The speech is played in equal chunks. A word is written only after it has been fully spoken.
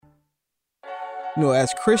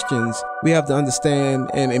As Christians, we have to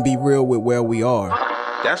understand and be real with where we are.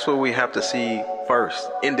 That's what we have to see first,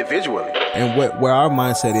 individually. And where our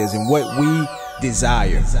mindset is and what we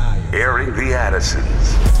desire. Airing the Addisons.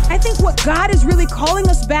 I think what God is really calling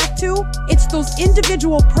us back to, it's those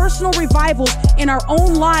individual personal revivals in our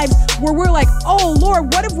own lives where we're like, oh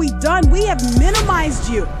Lord, what have we done? We have minimized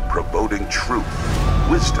you. Promoting truth,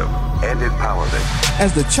 wisdom, and empowerment.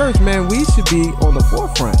 As the church, man, we should be on the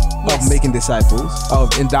forefront of making disciples,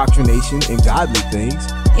 of indoctrination and godly things.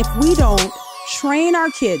 If we don't train our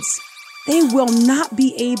kids, they will not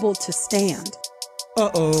be able to stand.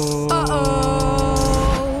 Uh-oh. Uh-oh.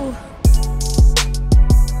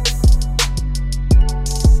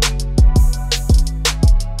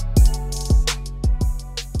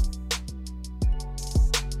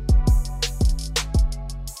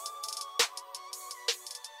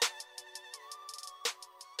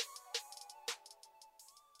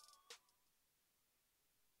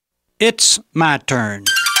 It's my turn.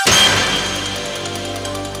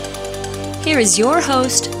 Here is your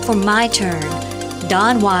host for My Turn,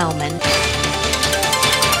 Don Wildman.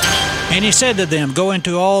 And he said to them, "Go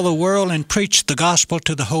into all the world and preach the gospel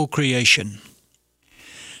to the whole creation."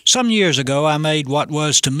 Some years ago, I made what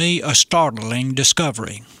was to me a startling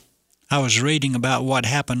discovery. I was reading about what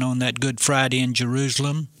happened on that Good Friday in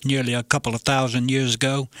Jerusalem nearly a couple of thousand years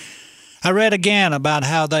ago. I read again about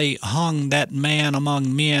how they hung that man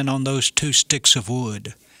among men on those 2 sticks of wood.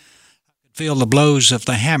 I could feel the blows of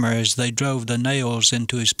the hammer as they drove the nails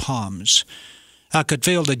into his palms. I could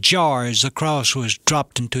feel the jar as the cross was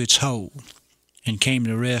dropped into its hole and came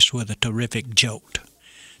to rest with a terrific jolt.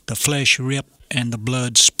 The flesh ripped and the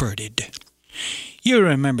blood spurted. You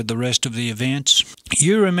remember the rest of the events.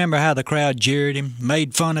 You remember how the crowd jeered him,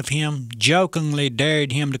 made fun of him, jokingly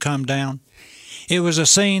dared him to come down. It was a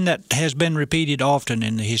scene that has been repeated often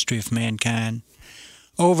in the history of mankind.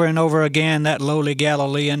 Over and over again, that lowly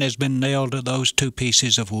Galilean has been nailed to those 2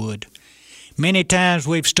 pieces of wood. Many times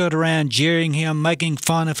we've stood around jeering him, making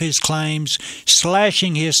fun of his claims,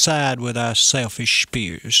 slashing his side with our selfish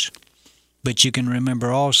spears. But you can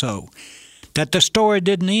remember also that the story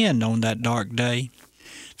didn't end on that dark day.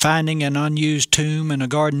 Finding an unused tomb in a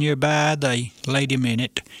garden nearby, they laid him in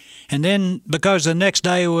it. And then, because the next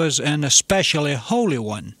day was an especially holy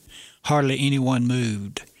one, hardly anyone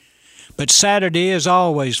moved. But Saturday is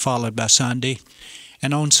always followed by Sunday,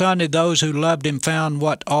 and on Sunday those who loved him found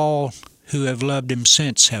what all who have loved him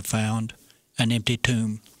since have found, an empty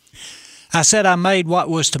tomb. I said I made what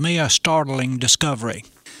was to me a startling discovery.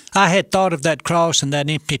 I had thought of that cross and that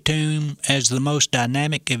empty tomb as the most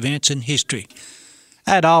dynamic events in history.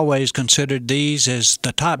 I had always considered these as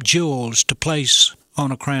the top jewels to place on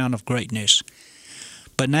a crown of greatness.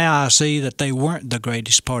 But now I see that they weren't the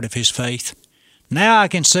greatest part of his faith. Now I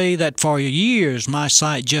can see that for years my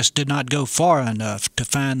sight just did not go far enough to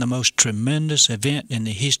find the most tremendous event in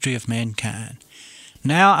the history of mankind.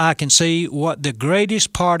 Now I can see what the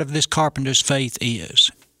greatest part of this carpenter's faith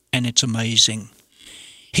is, and it's amazing.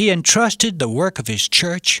 He entrusted the work of his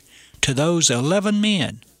church to those 11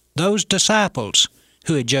 men, those disciples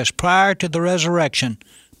who had just prior to the resurrection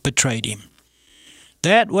betrayed him.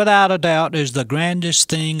 That, without a doubt, is the grandest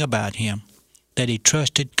thing about him, that he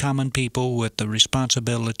trusted common people with the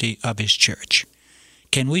responsibility of his church.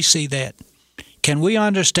 Can we see that? Can we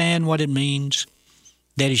understand what it means?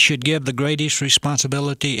 That he should give the greatest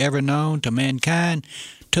responsibility ever known to mankind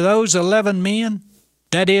to those 11 men?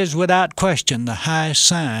 That is, without question, the highest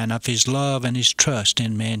sign of his love and his trust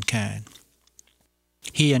in mankind.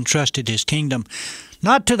 He entrusted his kingdom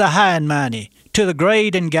not to the high and mighty, to the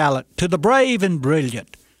great and gallant, to the brave and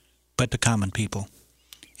brilliant, but to common people.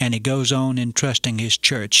 And he goes on entrusting his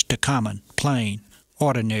church to common, plain,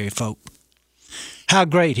 ordinary folk. How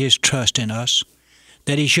great his trust in us,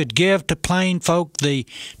 that he should give to plain folk the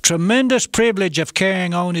tremendous privilege of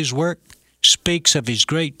carrying on his work, speaks of his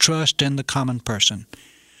great trust in the common person.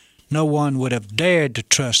 No one would have dared to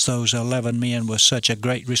trust those 11 men with such a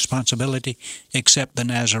great responsibility except the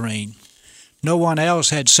Nazarene. No one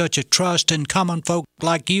else had such a trust in common folk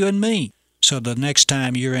like you and me. So the next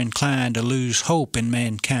time you're inclined to lose hope in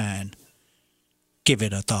mankind, give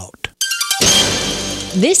it a thought.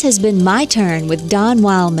 This has been My Turn with Don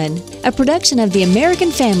Wildman, a production of the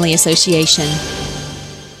American Family Association.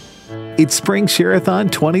 It's Spring Share-a-thon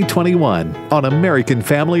 2021 on American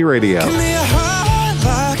Family Radio. Give me a heart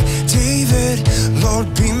like David,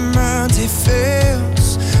 Lord, be my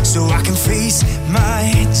defense, so I can face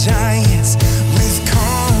my giants with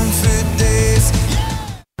confidence.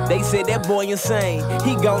 They said that that boy insane.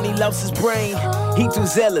 He gone, he lost his brain. He too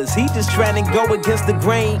zealous, he just trying to go against the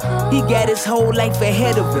grain. He got his whole life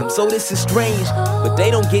ahead of him, so this is strange. But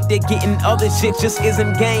they don't get that getting other shit just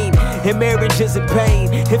isn't gain. And marriage isn't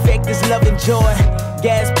pain, in fact it's love and joy.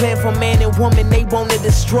 God's plan for man and woman they wanna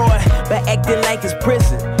destroy by acting like it's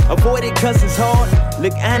prison. Avoid it cause it's hard.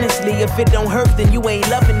 Look honestly, if it don't hurt then you ain't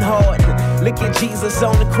loving hard. Look at Jesus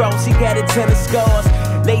on the cross, he got a ton of scars.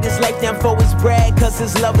 Laid his life down for his bride cause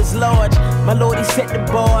his love is large. My Lord, he set the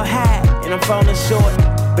bar high and I'm falling short.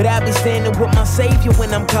 But I be standing with my Savior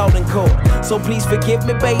when I'm called in court. So please forgive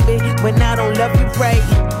me, baby, when I don't love you, pray.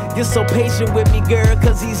 You're so patient with me, girl,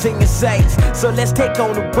 cause he's in your sights. So let's take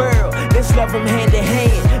on the world, let's love him hand in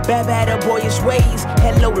hand. Bye-bye to boyish ways,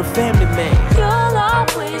 hello to family man. You'll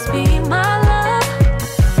always be my love,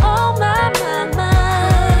 oh my, my,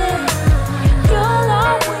 my. You'll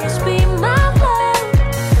always be my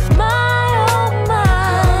love, my, oh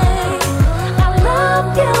my. I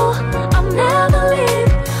love you, I'll never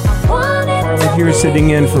leave. I want it to Here sitting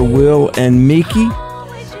in for Will and Miki.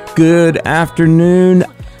 Good afternoon.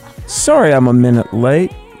 Sorry I'm a minute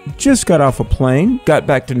late. Just got off a plane, got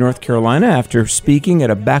back to North Carolina after speaking at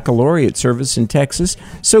a baccalaureate service in Texas.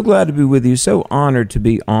 So glad to be with you. So honored to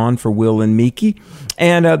be on for Will and Miki.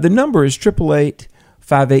 And the number is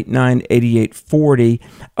 888-589-8840.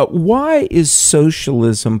 Why is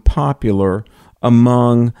socialism popular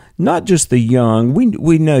among not just the young?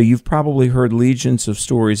 We know you've probably heard legions of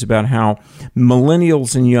stories about how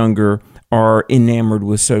millennials and younger are enamored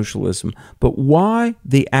with socialism. But why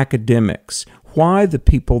the academics? Why the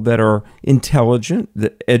people that are intelligent,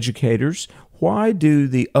 the educators? Why do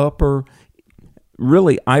the upper,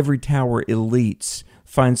 really ivory tower elites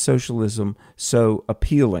find socialism so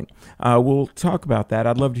appealing? We'll talk about that.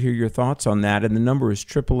 I'd love to hear your thoughts on that. And the number is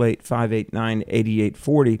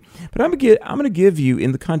 888-589-8840. But I'm going to give you,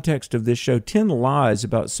 in the context of this show, 10 lies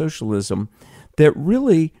about socialism that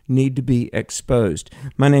really need to be exposed.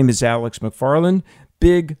 My name is Alex McFarland.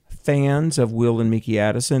 Big fans of Will and Miki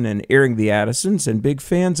Addison and airing the Addisons, and big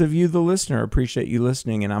fans of you, the listener. I appreciate you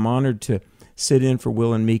listening, and I'm honored to sit in for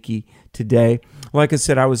Will and Miki today. Like I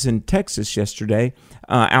said, I was in Texas yesterday,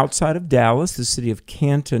 outside of Dallas, the city of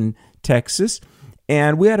Canton, Texas,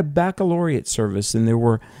 and we had a baccalaureate service, and there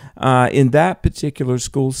were, in that particular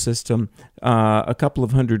school system, a couple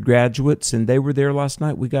of hundred graduates, and they were there last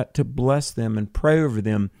night. We got to bless them and pray over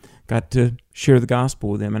them, got to share the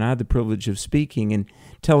gospel with them, and I had the privilege of speaking and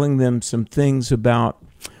telling them some things about,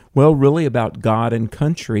 well, really about God and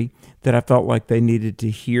country that I felt like they needed to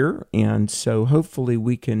hear, and so hopefully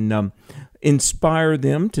we can inspire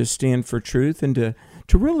them to stand for truth and to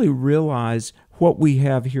really realize what we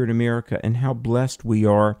have here in America and how blessed we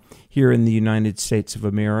are here in the United States of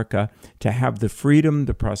America to have the freedom,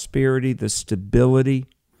 the prosperity, the stability,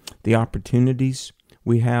 the opportunities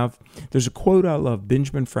we have. There's a quote I love.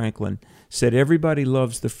 Benjamin Franklin said, "Everybody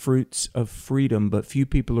loves the fruits of freedom, but few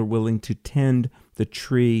people are willing to tend the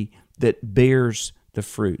tree that bears the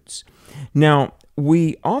fruits." Now,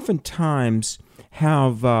 we oftentimes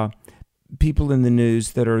have people in the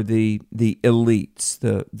news that are the elites,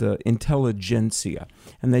 the intelligentsia,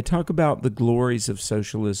 and they talk about the glories of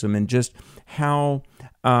socialism and just how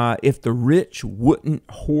if the rich wouldn't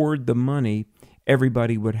hoard the money,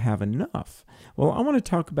 everybody would have enough. Well, I want to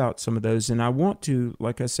talk about some of those, and I want to,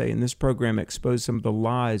 like I say, in this program, expose some of the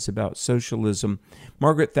lies about socialism.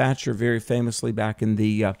 Margaret Thatcher, very famously back in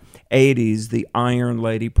the 80s, the Iron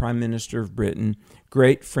Lady, Prime Minister of Britain,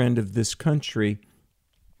 great friend of this country,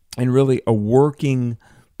 and really a working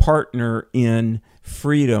partner in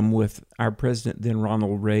freedom with our president then,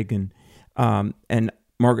 Ronald Reagan. And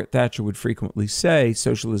Margaret Thatcher would frequently say,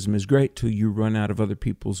 socialism is great till you run out of other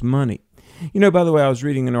people's money. You know, by the way, I was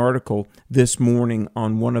reading an article this morning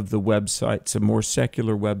on one of the websites, a more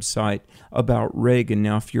secular website, about Reagan.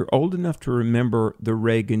 Now, if you're old enough to remember the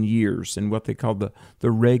Reagan years and what they call the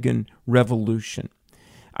Reagan Revolution,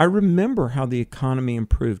 I remember how the economy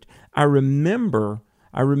improved. I remember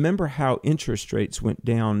how interest rates went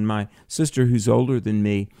down. My sister, who's older than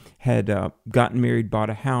me, had gotten married, bought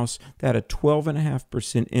a house that had a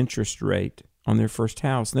 12.5% interest rate on their first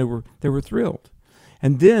house, and they were thrilled.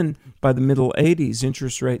 And then by the middle 80s,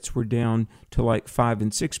 interest rates were down to like 5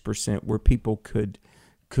 and 6%, where people could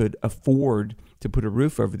afford to put a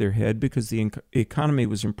roof over their head because the economy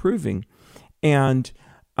was improving. And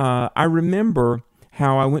I remember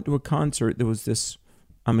how I went to a concert. There was this,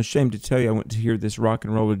 I'm ashamed to tell you, I went to hear this rock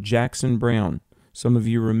and roller, Jackson Browne. Some of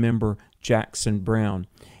you remember Jackson Browne.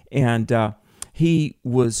 And He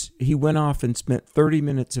went off and spent 30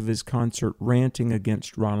 minutes of his concert ranting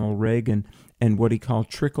against Ronald Reagan and what he called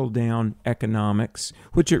trickle-down economics,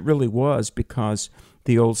 which it really was, because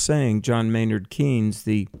the old saying, John Maynard Keynes,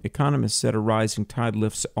 the economist, said a rising tide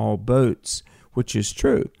lifts all boats, which is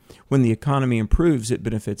true. When the economy improves, it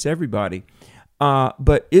benefits everybody.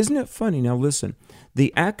 But isn't it funny? Now listen,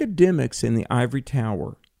 the academics in the ivory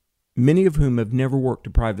tower, many of whom have never worked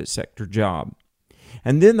a private sector job,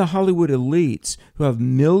 and then the Hollywood elites who have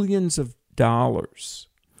millions of dollars,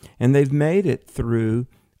 and they've made it through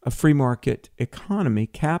a free market economy,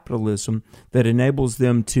 capitalism, that enables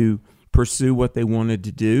them to pursue what they wanted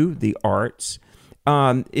to do, the arts.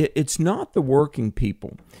 It's not the working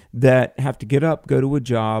people that have to get up, go to a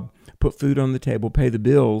job, put food on the table, pay the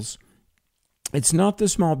bills. It's not the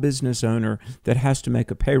small business owner that has to make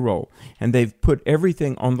a payroll, and they've put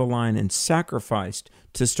everything on the line and sacrificed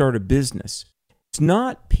to start a business. It's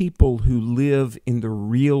not people who live in the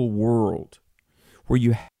real world where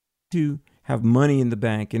you have to have money in the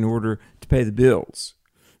bank in order to pay the bills.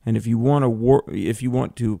 And if you want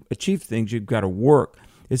to achieve things, you've got to work.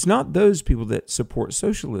 It's not those people that support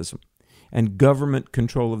socialism and government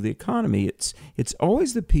control of the economy. It's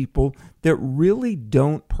always the people that really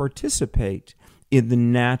don't participate in the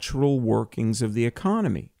natural workings of the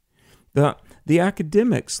economy. The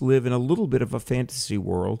academics live in a little bit of a fantasy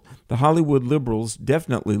world. The Hollywood liberals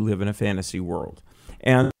definitely live in a fantasy world.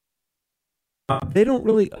 And they don't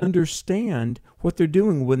really understand what they're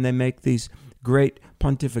doing when they make these great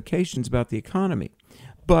pontifications about the economy.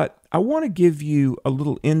 But I want to give you a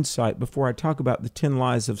little insight before I talk about the 10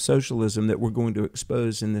 lies of socialism that we're going to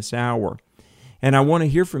expose in this hour. And I want to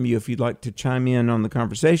hear from you if you'd like to chime in on the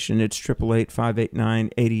conversation. It's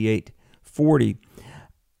 888-589-8840.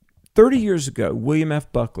 30 years ago, William F.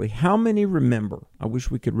 Buckley, how many remember? I wish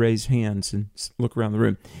we could raise hands and look around the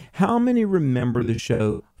room. How many remember the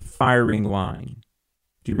show Firing Line?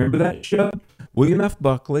 Do you remember that show? William F.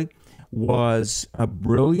 Buckley was a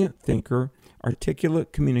brilliant thinker,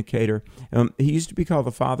 articulate communicator. He used to be called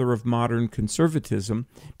the father of modern conservatism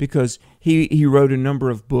because he wrote a number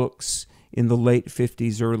of books in the late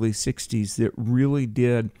 50s, early 60s that really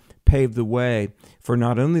did pave the way for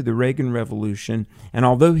not only the Reagan Revolution, and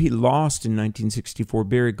although he lost in 1964,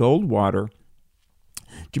 Barry Goldwater,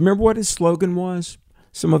 do you remember what his slogan was?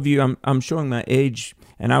 Some of you, I'm showing my age,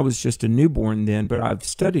 and I was just a newborn then, but I've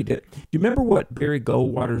studied it. Do you remember what Barry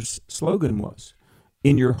Goldwater's slogan was?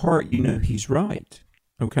 In your heart, you know he's right.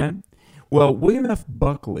 Okay? Well, William F.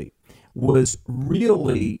 Buckley was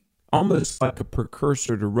really almost like a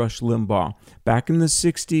precursor to Rush Limbaugh. Back in the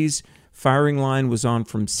 60s, Firing Line was on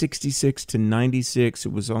from 66 to 96.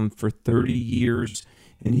 It was on for 30 years,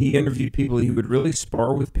 and he interviewed people. He would really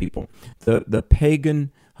spar with people. The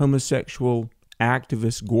pagan homosexual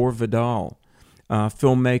activist Gore Vidal,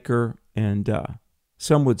 filmmaker and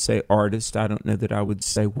some would say artist. I don't know that I would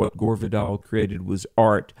say what Gore Vidal created was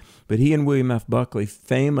art, but he and William F. Buckley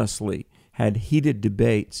famously had heated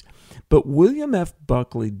debates. But William F.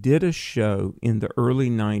 Buckley did a show in the early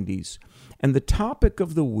 90s, and the topic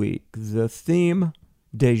of the week, the theme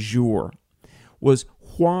du jour, was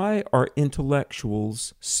why are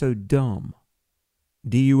intellectuals so dumb?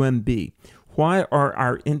 D-U-M-B. Why are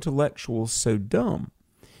our intellectuals so dumb?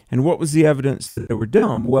 And what was the evidence that they were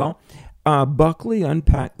dumb? Well, Buckley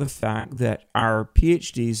unpacked the fact that our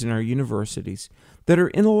PhDs in our universities that are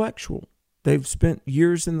intellectual, they've spent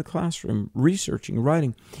years in the classroom researching,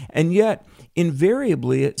 writing, and yet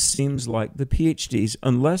invariably it seems like the PhDs,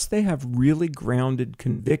 unless they have really grounded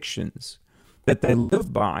convictions that they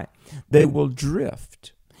live by, they will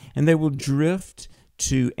drift. And they will drift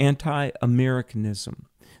to anti-Americanism.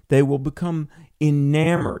 They will become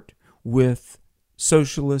enamored with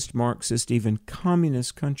socialist, Marxist, even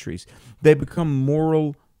communist countries. They become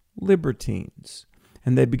moral libertines.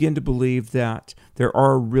 And they begin to believe that there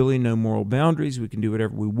are really no moral boundaries. We can do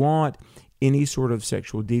whatever we want. Any sort of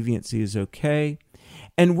sexual deviancy is okay.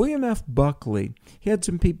 And William F. Buckley, he had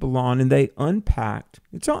some people on, and they unpacked.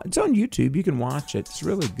 It's on YouTube. You can watch it. It's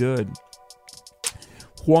really good.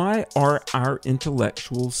 Why are our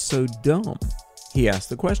intellectuals so dumb? He asked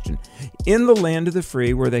the question. In the land of the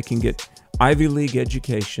free, where they can get Ivy League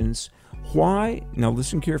educations, why? Now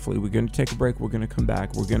listen carefully. We're going to take a break. We're going to come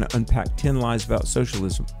back. We're going to unpack 10 lies about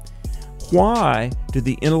socialism. Why do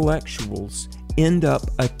the intellectuals end up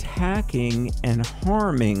attacking and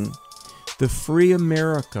harming the free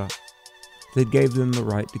America that gave them the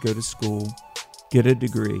right to go to school, get a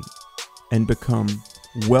degree, and become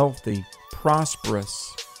wealthy,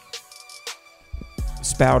 prosperous,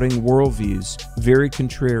 spouting worldviews very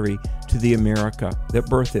contrary to the America that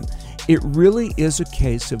birthed them? It really is a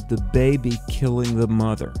case of the baby killing the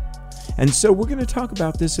mother. And so we're going to talk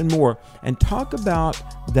about this and more, and talk about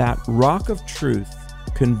that rock of truth,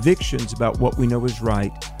 convictions about what we know is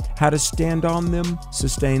right, how to stand on them,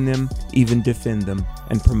 sustain them, even defend them,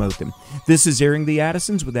 and promote them. This is Airing the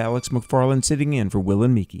Addisons with Alex McFarland sitting in for Will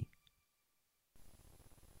and Mickey.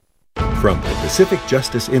 From the Pacific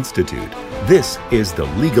Justice Institute, this is The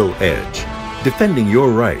Legal Edge, defending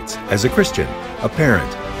your rights as a Christian, a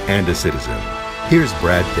parent, and a citizen. Here's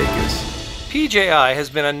Brad Dacus. PJI has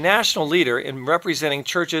been a national leader in representing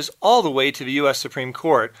churches all the way to the U.S. Supreme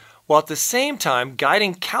Court, while at the same time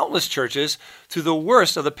guiding countless churches through the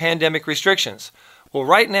worst of the pandemic restrictions. Well,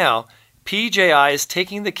 right now, PJI is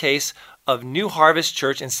taking the case of New Harvest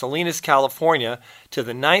Church in Salinas, California, to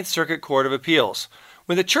the Ninth Circuit Court of Appeals.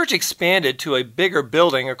 When the church expanded to a bigger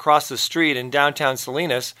building across the street in downtown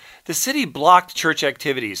Salinas, the city blocked church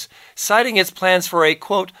activities, citing its plans for a,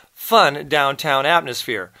 quote, fun downtown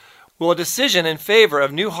atmosphere. Well, a decision in favor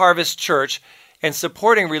of New Harvest Church and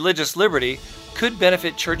supporting religious liberty could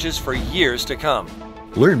benefit churches for years to come.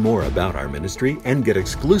 Learn more about our ministry and get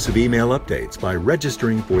exclusive email updates by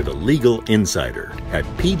registering for the Legal Insider at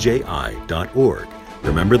pji.org.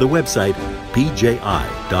 Remember the website, pji.org.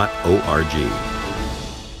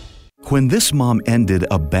 When this mom ended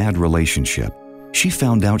a bad relationship, she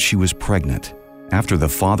found out she was pregnant. After the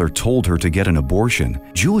father told her to get an abortion,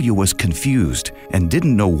 Julia was confused and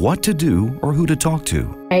didn't know what to do or who to talk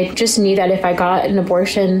to. I just knew that if I got an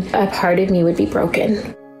abortion, a part of me would be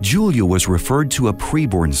broken. Julia was referred to a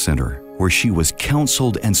preborn center where she was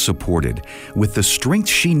counseled and supported with the strength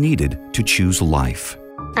she needed to choose life.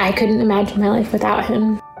 I couldn't imagine my life without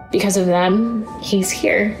him. Because of them, he's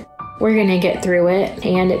here. We're going to get through it,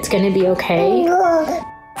 and it's going to be okay.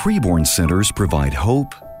 Preborn centers provide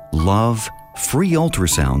hope, love, free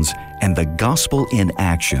ultrasounds, and the gospel in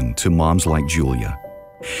action to moms like Julia.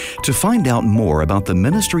 To find out more about the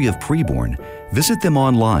ministry of Preborn, visit them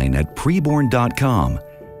online at preborn.com.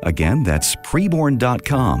 Again, that's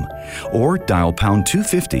preborn.com. Or dial pound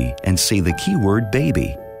 250 and say the keyword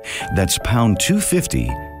baby. That's pound 250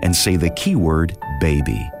 and say the keyword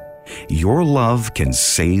baby. Your love can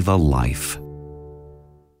save a life.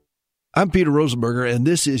 I'm Peter Rosenberger, and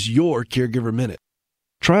this is your Caregiver Minute.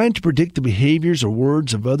 Trying to predict the behaviors or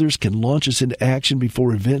words of others can launch us into action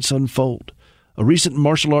before events unfold. A recent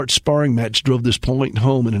martial arts sparring match drove this point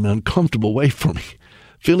home in an uncomfortable way for me.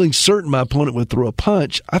 Feeling certain my opponent would throw a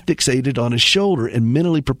punch, I fixated on his shoulder and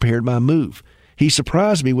mentally prepared my move. He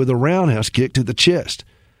surprised me with a roundhouse kick to the chest.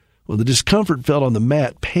 Well, the discomfort felt on the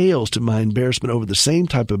mat pales to my embarrassment over the same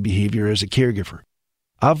type of behavior as a caregiver.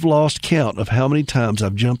 I've lost count of how many times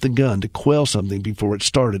I've jumped the gun to quell something before it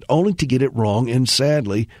started, only to get it wrong and,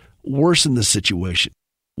 sadly, worsen the situation.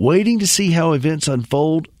 Waiting to see how events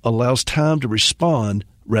unfold allows time to respond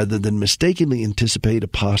rather than mistakenly anticipate a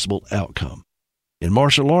possible outcome. In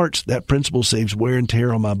martial arts, that principle saves wear and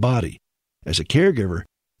tear on my body. As a caregiver,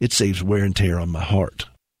 it saves wear and tear on my heart.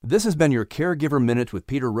 This has been your Caregiver Minute with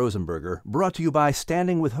Peter Rosenberger, brought to you by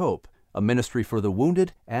Standing with Hope, a ministry for the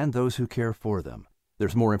wounded and those who care for them.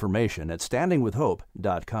 There's more information at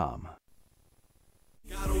standingwithhope.com.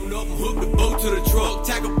 Got on up and hooked the boat to the truck.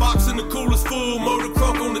 Tack a box in the coolest full, motor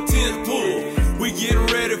crunk on the 10th pull. We getting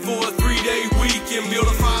ready for a 3-day weekend. Build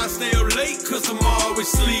a fire, stay up late, cause I'm always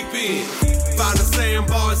sleeping. Find a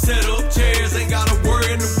sandbar and set up chairs. Ain't got a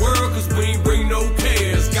worry in the world, cause we ain't bring no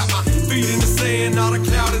cares. Got my feet in the sand, not a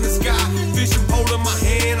cloud in the sky. Fishing pole in my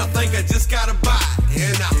hand, I think I just got a bite.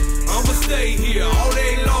 And I'ma stay here all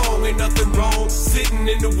day long, ain't nothing wrong. Sitting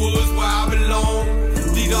in the woods where I belong.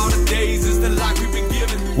 These are the days, it's the life we've been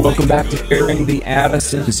given. Welcome back to Airing the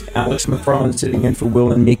Addisons. Alex McFarland sitting in for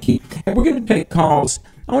Will and Mickey. And we're going to take calls.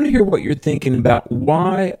 I want to hear what you're thinking about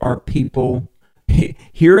why are people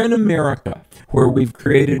here in America, where we've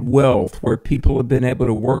created wealth, where people have been able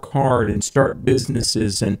to work hard and start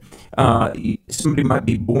businesses, and somebody might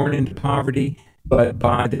be born into poverty, but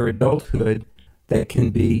by their adulthood, they can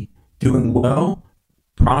be doing well,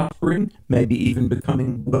 prospering, maybe even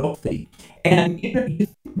becoming wealthy. And you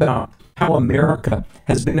think about how America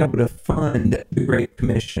has been able to fund the Great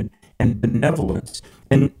Commission and benevolence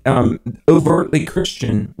and overtly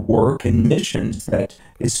Christian work and missions that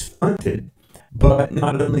is funded. But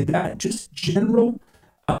not only that, just general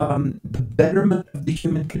the betterment of the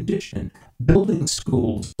human condition, building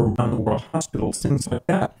schools around the world, hospitals, things like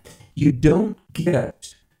that. You don't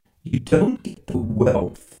get the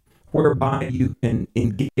wealth whereby you can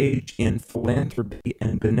engage in philanthropy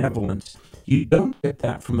and benevolence. You don't get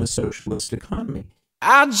that from a socialist economy.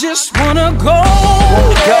 I just wanna go.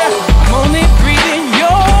 I'm only breathing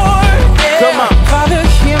your air. Come on. Father,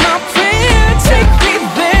 hear my prayer. take me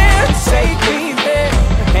there, take me there.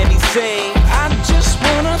 And he sings, I just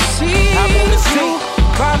wanna see, you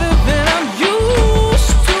farther than I'm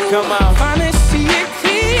used to. Come on, finally see it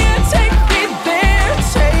clear. Take me there,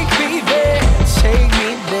 take me there, take me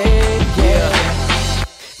there, yeah.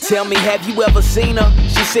 Tell me, have you ever seen her?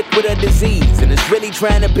 She's sick with a disease and it's really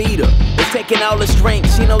trying to beat her. It's taking all her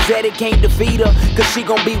strength, she knows that it can't defeat her, cause she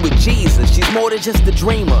gon' be with Jesus. She's more than just a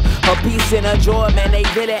dreamer. Her peace and her joy, man, they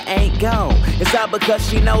really ain't gone. It's all because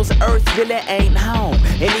she knows earth really ain't home.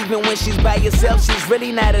 And even when she's by herself, she's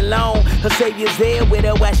really not alone. Her Savior's there with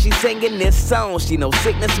her while she's singing this song. She knows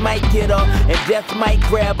sickness might get her and death might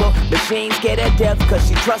grab her, but she ain't scared of death cause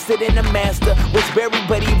she trusted in the Master. Was buried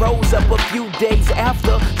but he rose up a few days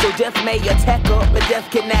after. So death may attack her, but death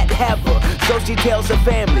cannot have her. So she tells her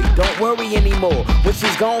family, don't worry anymore. When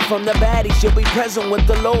she's gone from the body, she'll be present with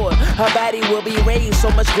the Lord. Her body will be raised, so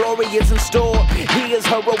much glory is in store. He is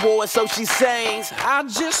her reward, so she sings, I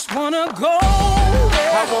just wanna go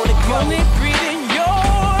there. I wanna go. Only breathing your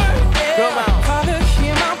air. Come on. Father,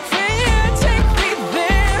 hear my prayer. Take me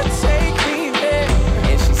there, take me there.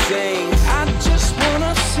 And she sings, I just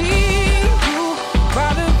wanna see you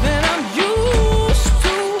farther than I'm used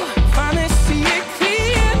to. Finally see it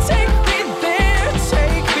clear. Take me there,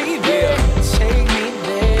 take me there, take me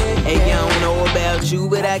there. Hey, I don't know about you,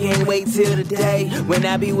 but I can't wait till the day when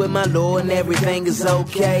I be with my Lord and everything is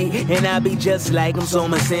okay. And I be just like him, so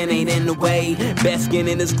my sin ain't in the way. Basking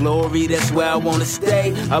in his glory, that's where I wanna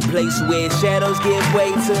stay. A place where shadows give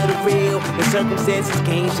way to the real. The circumstances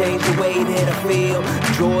can't change the way that I feel.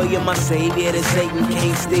 Joy of my Savior that Satan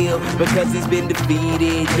can't steal, because he's been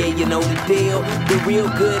defeated, yeah, you know the deal. The real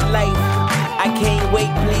good life, I can't wait,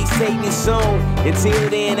 please take me soon. Until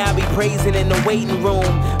then, I'll be praising in the waiting room,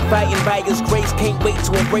 fighting by his grace, can't wait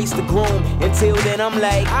to embrace the gloom. Until then, I'm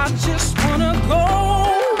like, I just wanna go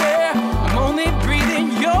where I'm only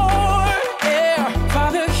breathing your air.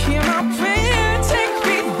 Father, hear my prayer. Take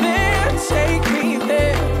me there, take me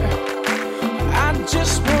there. I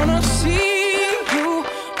just wanna see you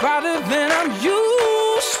farther than I'm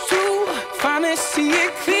used to. Finally see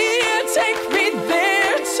it clear. Take me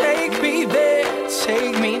there, take me there,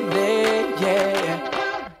 take me there,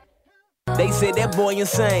 yeah. They said that boy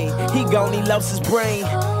insane, he gone, he lost his brain.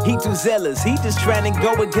 He too zealous, he just trying to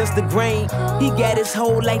go against the grain. He got his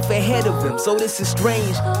whole life ahead of him, so this is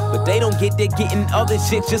strange. But they don't get that getting other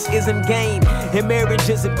shit just isn't gain. And marriage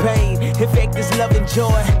isn't pain, in fact it's love and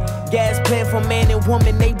joy. God's plan for man and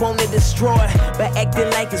woman, they wanna destroy by acting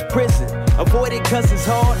like it's prison. Avoid it cause it's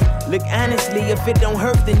hard. Look honestly, if it don't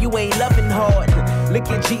hurt, then you ain't loving hard. Look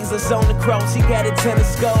at Jesus on the cross, he got a ton of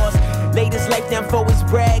scars. Laid his life down for his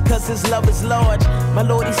bride, cause his love is large. My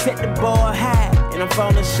Lord, he set the bar high, and I'm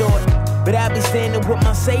falling short. But I be standing with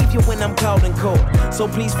my Savior when I'm called in court. So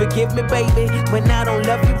please forgive me, baby, when I don't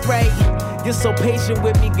love you right. You're so patient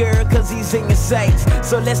with me, girl, cause he's in your sights.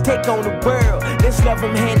 So let's take on the world, let's love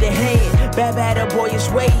him hand in hand. Bye-bye to boyish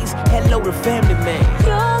ways, hello to family man.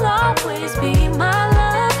 You'll always be my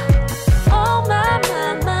love, oh my,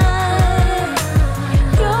 my, my.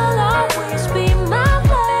 You'll always be my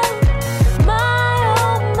love, my,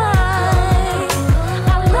 oh my. I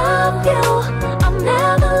love you, I'll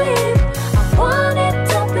never leave. I want it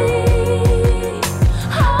to be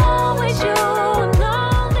always you and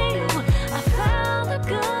only you. I found a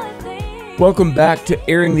good thing. Welcome back to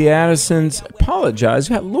Airing the Addisons. Apologize,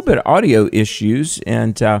 we had a little bit of audio issues,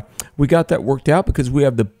 and we got that worked out because we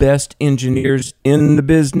have the best engineers in the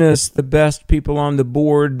business, the best people on the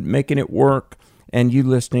board making it work, and you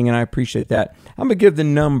listening, and I appreciate that. I'm going to give the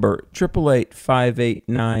number,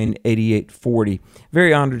 888-589-8840.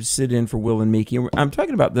 Very honored to sit in for Will and Miki. I'm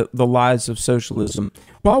talking about the lies of socialism.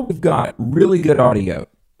 While we've got really good audio,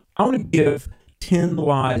 I want to give 10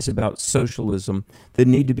 lies about socialism that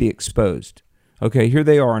need to be exposed. Okay, here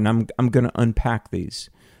they are, and I'm going to unpack these.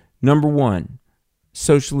 Number one,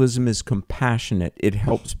 socialism is compassionate. It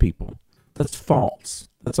helps people. That's false.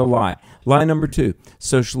 That's a lie. Lie number two,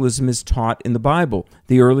 socialism is taught in the Bible.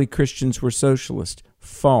 The early Christians were socialist.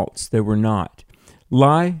 False. They were not.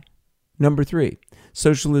 Lie number three,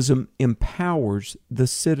 socialism empowers the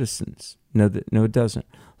citizens. No, it doesn't.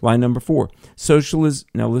 Lie number four, socialism.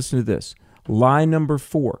 Now listen to this. Lie number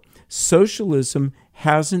four, socialism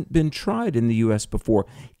hasn't been tried in the U.S. before.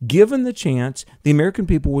 Given the chance, the American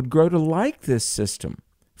people would grow to like this system.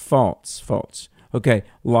 False, false. Okay,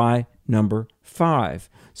 lie number five.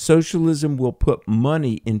 Socialism will put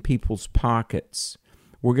money in people's pockets.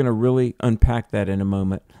 We're going to really unpack that in a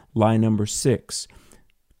moment. Lie number six.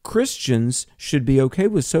 Christians should be okay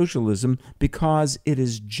with socialism because it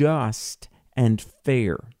is just and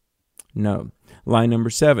fair. No. Lie number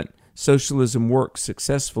seven. socialism works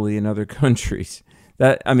successfully in other countries.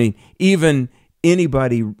 Even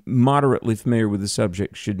anybody moderately familiar with the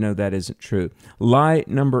subject should know that isn't true. Lie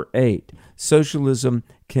number 8, socialism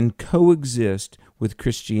can coexist with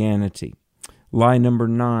Christianity. Lie number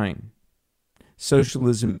 9,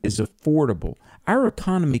 socialism is affordable. Our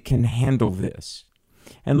economy can handle this.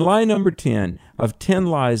 And lie number 10, of 10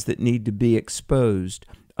 lies that need to be exposed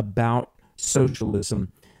about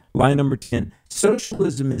socialism. Lie number 10,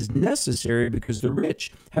 socialism is necessary because the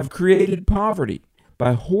rich have created poverty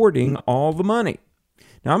by hoarding all the money.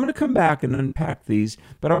 Now, I'm going to come back and unpack these,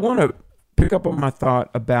 but I want to pick up on my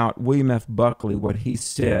thought about William F. Buckley, what he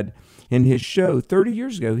said in his show 30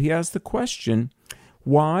 years ago. He asked the question,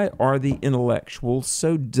 why are the intellectuals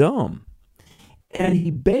so dumb? And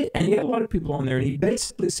he had a lot of people on there, and he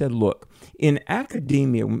basically said, look, in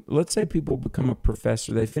academia, let's say people become a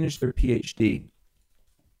professor, they finish their PhD.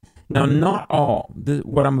 Now, not all.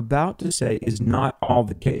 What I'm about to say is not all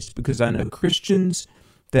the case, because I know Christians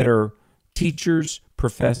that are teachers,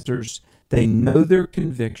 professors, they know their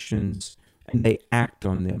convictions, and they act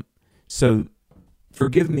on them. So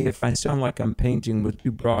forgive me if I sound like I'm painting with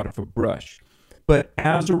too broad of a brush. But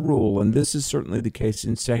as a rule, and this is certainly the case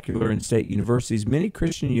in secular and state universities, many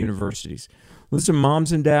Christian universities, listen,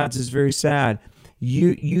 moms and dads, is very sad.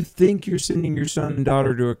 You think you're sending your son and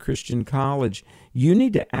daughter to a Christian college. You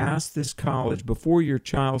need to ask this college before your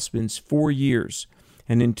child spends 4 years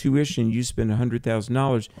and in tuition you spend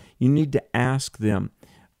 $100,000. You need to ask them,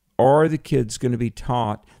 are the kids going to be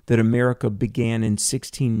taught that America began in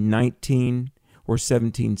 1619 or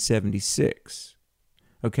 1776?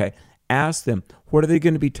 Okay, ask them, what are they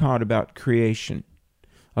going to be taught about creation?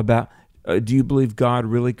 About do you believe God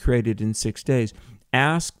really created in 6 days?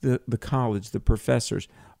 Ask the college, the professors,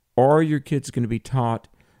 are your kids going to be taught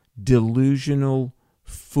delusional,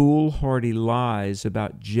 foolhardy lies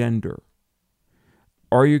about gender?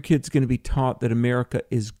 Are your kids going to be taught that America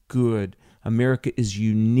is good, America is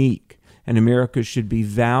unique, and America should be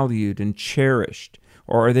valued and cherished?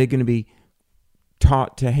 Or are they going to be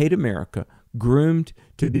taught to hate America, groomed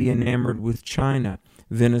to be enamored with China,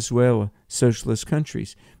 Venezuela, socialist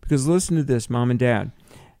countries? Because listen to this, mom and dad.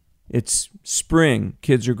 It's spring.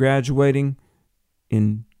 Kids are graduating.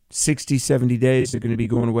 In 60, 70 days, they're going to be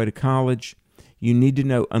going away to college. You need to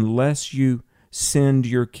know, unless you send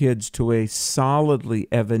your kids to a solidly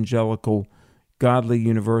evangelical, godly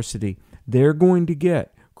university, they're going to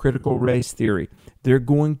get critical race theory. They're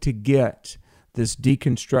going to get this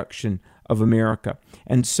deconstruction of America.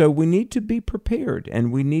 And so we need to be prepared,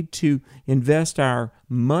 and we need to invest our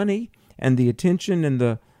money and the attention and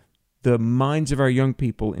the minds of our young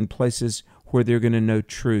people in places where they're going to know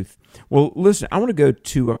truth. Well, listen, I want to go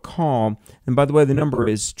to a call. And by the way, the number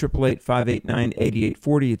is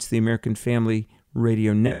 888-589-8840. It's the American Family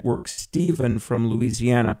Radio Network. Stephen from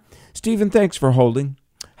Louisiana. Stephen, thanks for holding.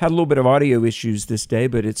 Had a little bit of audio issues this day,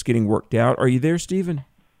 but it's getting worked out. Are you there, Stephen?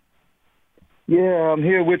 Yeah, I'm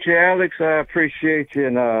here with you, Alex. I appreciate you,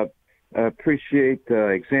 and I appreciate the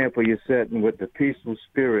example you're setting with the peaceful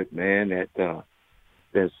spirit, man. It's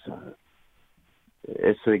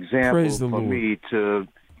an example for Lord. me to,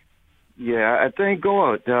 I thank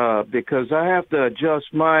God because I have to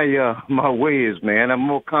adjust my ways, man. I'm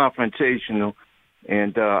more confrontational,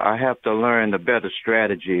 and I have to learn a better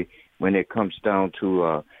strategy when it comes down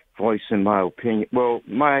to voicing my opinion. Well,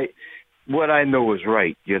 what I know is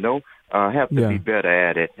right, you know. I have to be better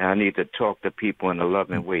at it. I need to talk to people in a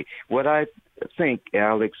loving way. What I think,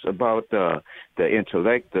 Alex, about the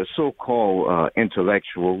so-called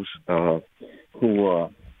intellectuals who are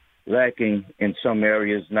lacking in some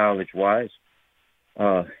areas knowledge-wise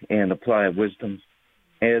and apply wisdom,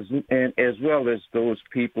 as well as those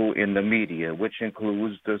people in the media, which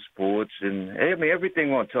includes the sports and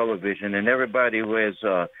everything on television, and everybody who has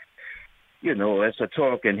as a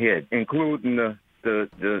talking head, including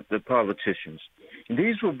the politicians.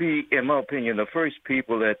 These will be, in my opinion, the first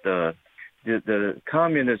people that the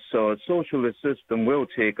communist or socialist system will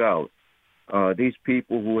take out. These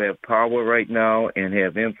people who have power right now and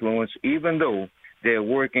have influence, even though they're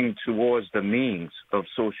working towards the means of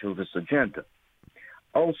socialist agenda.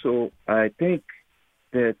 Also, I think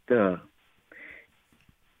that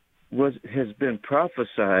what has been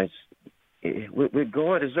prophesied, what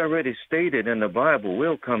God has already stated in the Bible,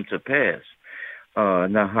 will come to pass.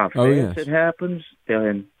 Now, how fast it happens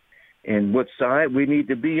and what side we need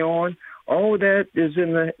to be on, all that is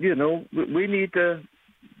in the, we need to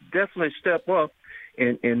definitely step up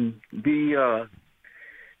and be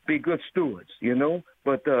good stewards,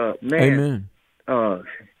 But, man,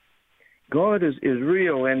 God is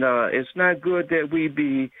real, and it's not good that we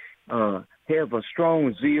be have a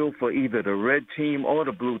strong zeal for either the red team or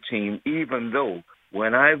the blue team, even though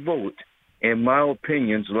when I vote, and my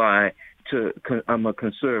opinions lie to, I'm a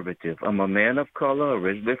conservative. I'm a man of color,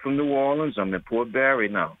 originally from New Orleans. I'm in Port Barry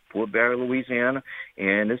now, Port Barry, Louisiana,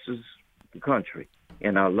 and this is the country,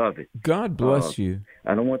 and I love it. God bless you.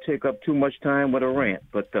 I don't want to take up too much time with a rant,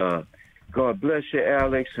 but God bless you,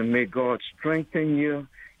 Alex, and may God strengthen you.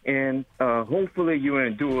 And hopefully you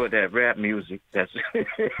endure that rap music that's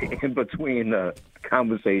in between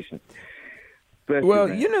conversations.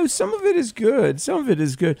 Well, you know, some of it is good. Some of it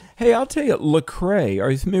is good. Hey, I'll tell you, Lecrae. Are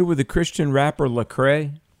you familiar with the Christian rapper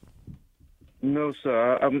Lecrae? No,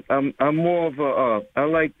 sir. I'm more of a. I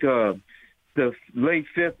like the late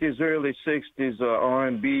 50s, early 60s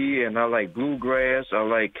R&B, and I like bluegrass. I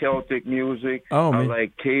like Celtic music. Oh, man. I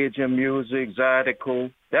like Cajun music,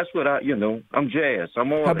 Zydeco. That's what I'm jazz.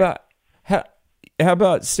 I'm all how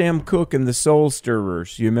about Sam Cooke and the Soul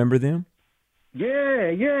Stirrers? You remember them?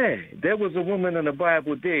 Yeah. There was a woman in the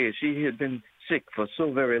Bible dead. She had been sick for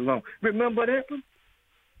so very long. Remember that one?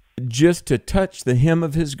 Just to touch the hem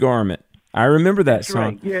of his garment. I remember that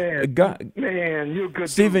song. Right. Yeah. God, man, you're good.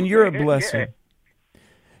 Stephen, you're a blessing. Yeah.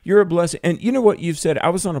 You're a blessing. And you know what you've said? I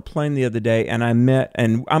was on a plane the other day, and I met,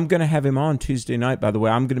 and I'm going to have him on Tuesday night, by the way.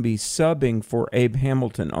 I'm going to be subbing for Abe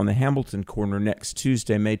Hamilton on the Hamilton Corner next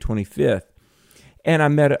Tuesday, May 25th. And I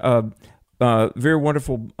met a very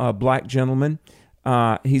wonderful black gentleman.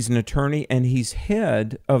 He's an attorney, and he's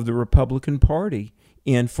head of the Republican Party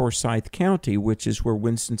in Forsyth County, which is where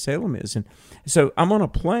Winston-Salem is. And so I'm on a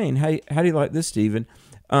plane. How do you like this, Stephen?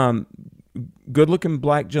 Good-looking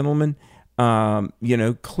black gentleman,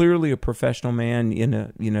 clearly a professional man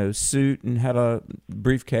in a suit and had a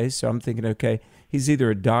briefcase. So I'm thinking, okay, he's either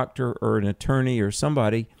a doctor or an attorney or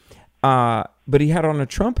somebody. But he had on a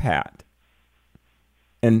Trump hat.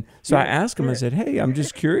 And so I asked him, I said, hey, I'm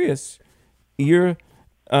just curious. You're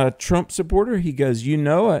a Trump supporter? He goes, you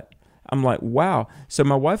know it. I'm like, wow. So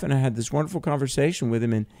my wife and I had this wonderful conversation with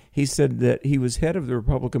him, and he said that he was head of the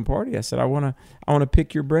Republican Party. I said, I want to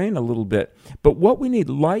pick your brain a little bit. But what we need,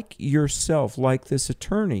 like yourself, like this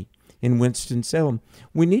attorney in Winston-Salem,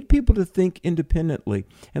 we need people to think independently.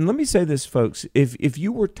 And let me say this, folks. If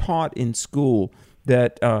you were taught in school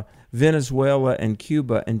that Venezuela and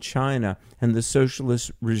Cuba and China and the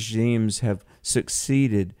socialist regimes have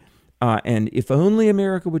succeeded, and if only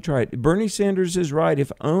America would try it. Bernie Sanders is right.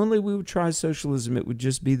 If only we would try socialism, it would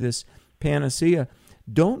just be this panacea.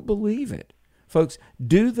 Don't believe it. Folks,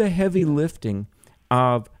 do the heavy lifting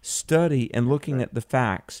of study and looking at the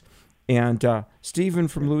facts. And Stephen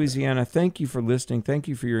from Louisiana, thank you for listening. Thank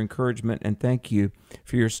you for your encouragement, and thank you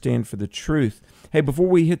for your stand for the truth. Hey, before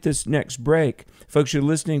we hit this next break, folks, you're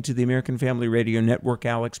listening to the American Family Radio Network.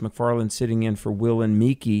 Alex McFarland sitting in for Will and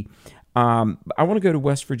Miki. I want to go to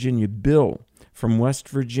West Virginia. Bill from West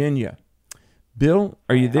Virginia. Bill,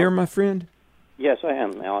 are you there, my friend? Yes, I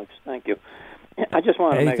am, Alex. Thank you. I just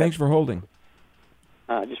want to thanks for holding.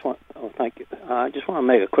 Thank you. I just want to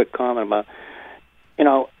make a quick comment about,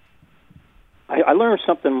 I learned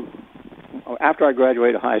something after I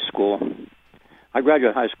graduated high school. I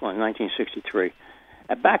graduated high school in 1963.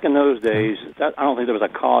 And back in those days, I don't think there was a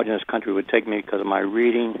college in this country would take me because of my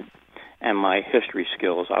reading and my history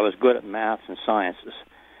skills. I was good at maths and sciences.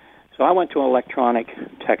 So I went to an electronic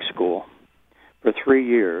tech school for 3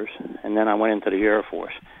 years, and then I went into the Air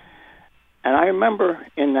Force. And I remember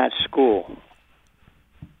in that school,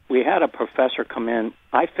 we had a professor come in.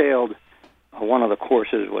 I failed one of the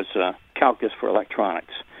courses was calculus for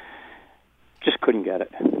electronics. Just couldn't get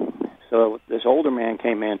it. So this older man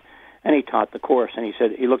came in, and he taught the course, and he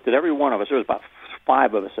said, he looked at every one of us. There was about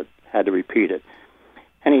 5 of us that had to repeat it.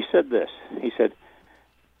 And he said this. He said,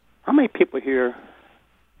 how many people here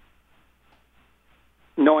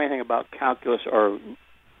know anything about calculus or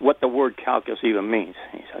what the word calculus even means?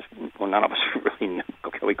 He says, well, none of us really knew.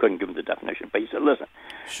 Okay, we couldn't give him the definition. But he said, listen.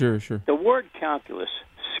 Sure. The word calculus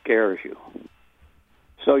scares you.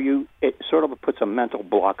 So it sort of puts a mental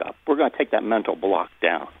block up. We're going to take that mental block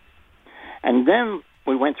down. And then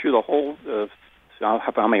we went through the whole,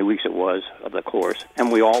 how many weeks it was of the course,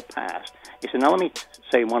 and we all passed. He said, now let me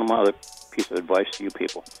say one other piece of advice to you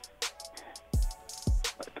people.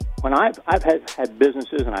 When I've had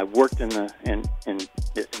businesses and I've worked in the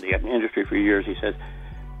industry for years, he says,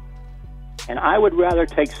 and I would rather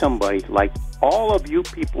take somebody like all of you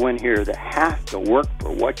people in here that have to work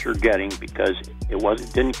for what you're getting because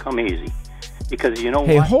it didn't come easy. Because you know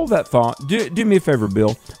Hey, what? hold that thought. Do me a favor,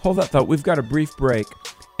 Bill. Hold that thought. We've got a brief break,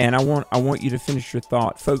 and I want you to finish your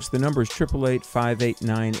thought. Folks, the number is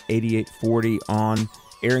 888-589-8840 on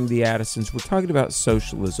Airing the Addisons. We're talking about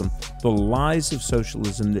socialism, the lies of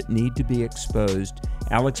socialism that need to be exposed.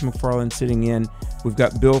 Alex McFarland sitting in. We've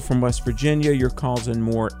got Bill from West Virginia. Your calls and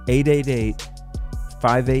more,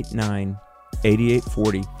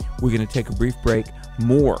 888-589-8840. We're going to take a brief break.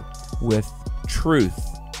 More with truth,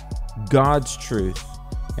 God's truth,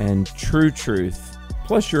 and true truth,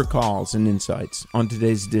 plus your calls and insights on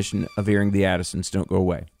today's edition of Airing the Addisons. Don't go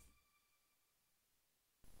away.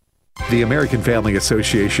 The American Family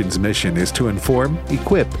Association's mission is to inform,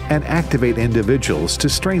 equip, and activate individuals to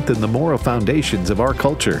strengthen the moral foundations of our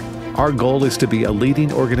culture. Our goal is to be a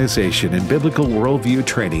leading organization in biblical worldview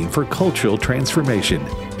training for cultural transformation.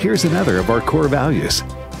 Here's another of our core values.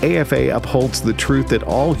 AFA upholds the truth that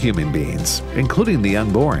all human beings, including the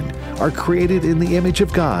unborn, are created in the image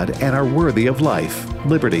of God and are worthy of life,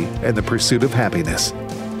 liberty, and the pursuit of happiness.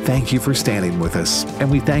 Thank you for standing with us, and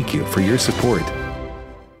we thank you for your support.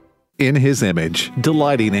 In His image,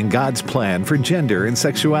 delighting in God's plan for gender and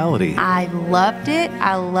sexuality. I loved it.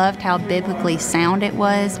 I loved how biblically sound it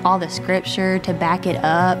was, all the scripture to back it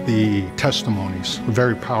up. The testimonies were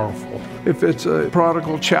very powerful. If it's a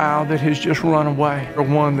prodigal child that has just run away or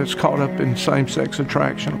one that's caught up in same-sex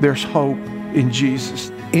attraction, there's hope in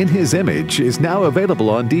Jesus. In His Image is now available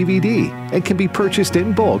on DVD and can be purchased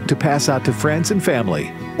in bulk to pass out to friends and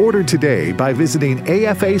family. Order today by visiting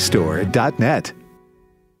afastore.net.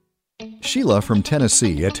 Sheila from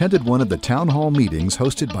Tennessee attended one of the town hall meetings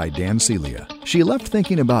hosted by Dan Celia. She left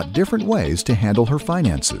thinking about different ways to handle her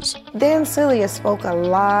finances. Dan Celia spoke a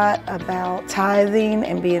lot about tithing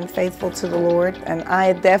and being faithful to the Lord, and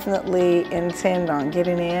I definitely intend on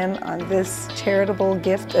getting in on this charitable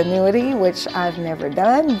gift annuity, which I've never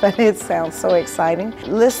done, but it sounds so exciting.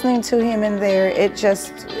 Listening to him in there, it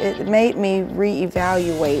made me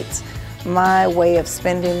reevaluate my way of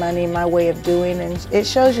spending money, my way of doing, and it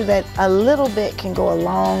shows you that a little bit can go a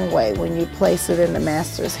long way when you place it in the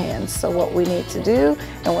Master's hands. So what we need to do,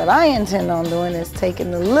 and what I intend on doing, is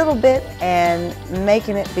taking a little bit and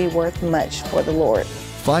making it be worth much for the Lord.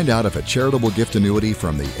 Find out if a charitable gift annuity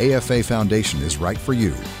from the AFA Foundation is right for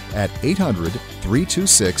you at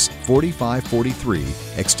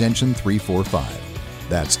 800-326-4543, extension 345.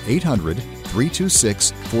 That's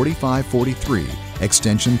 800-326-4543,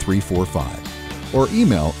 extension 345. Or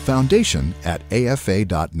email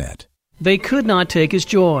foundation@afa.net. They could not take his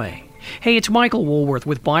joy. Hey, it's Michael Woolworth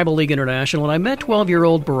with Bible League International, and I met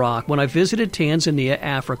 12-year-old Barack when I visited Tanzania,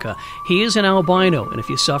 Africa. He is an albino, and if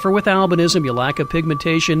you suffer with albinism, you lack of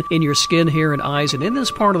pigmentation in your skin, hair, and eyes, and in this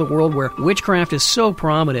part of the world where witchcraft is so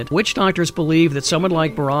prominent, witch doctors believe that someone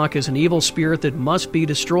like Barack is an evil spirit that must be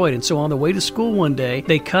destroyed. And so on the way to school one day,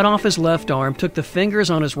 they cut off his left arm, took the fingers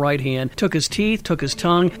on his right hand, took his teeth, took his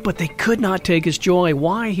tongue, but they could not take his joy.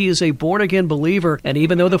 Why? He is a born-again believer, and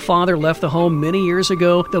even though the father left the home many years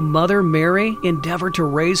ago, the mother Mary endeavored to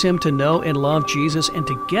raise him to know and love Jesus, and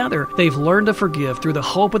together they've learned to forgive through the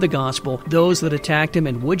hope of the gospel those that attacked him.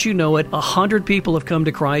 And would you know it, 100 people have come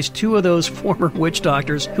to Christ, 2 of those former witch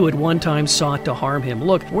doctors who at one time sought to harm him.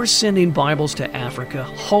 Look, we're sending Bibles to Africa.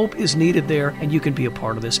 Hope is needed there, and you can be a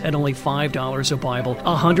part of this at only $5 a Bible.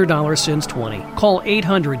 $100 sends 20. Call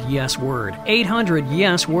 800-YES-WORD.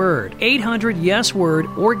 800-YES-WORD. 800-YES-WORD,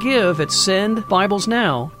 or give at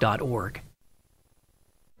sendbiblesnow.org.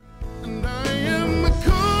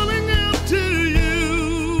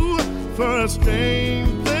 For a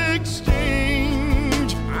strange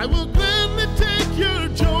exchange, I will gladly take your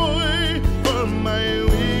joy for my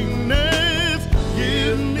weakness.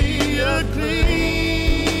 Give me a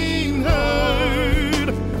clean heart,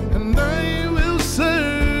 and I will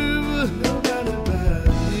serve nobody but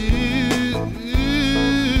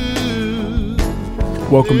you.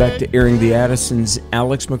 Welcome back to Airing the Addisons.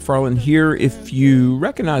 Alex McFarland here. If you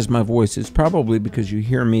recognize my voice, it's probably because you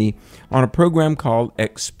hear me on a program called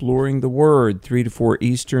Exploring the Word, 3 to 4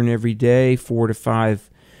 Eastern every day, 3 to 4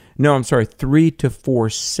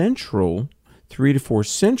 Central, 3 to 4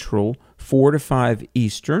 Central, 4 to 5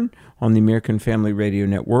 Eastern on the American Family Radio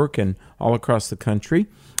Network and all across the country.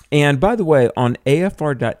 And by the way, on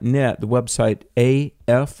afr.net, the website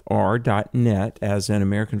afr.net, as in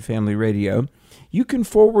American Family Radio, you can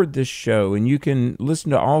forward this show and you can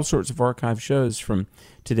listen to all sorts of archive shows from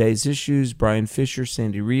Today's Issues, Brian Fisher,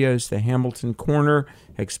 Sandy Rios, The Hamilton Corner,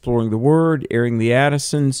 Exploring the Word, Airing the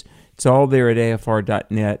Addisons. It's all there at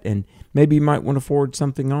afr.net, and maybe you might want to forward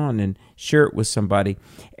something on and share it with somebody.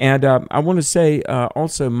 And I want to say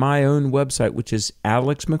also my own website, which is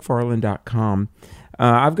alexmcfarland.com.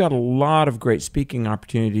 I've got a lot of great speaking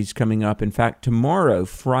opportunities coming up. In fact, tomorrow,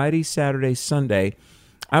 Friday, Saturday, Sunday,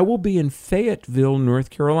 I will be in Fayetteville, North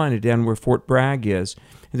Carolina, down where Fort Bragg is.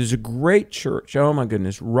 And there's a great church. Oh, my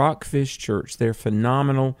goodness, Rockfish Church. They're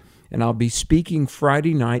phenomenal. And I'll be speaking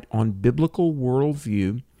Friday night on biblical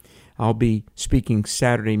worldview. I'll be speaking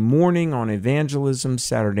Saturday morning on evangelism,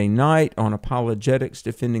 Saturday night on apologetics,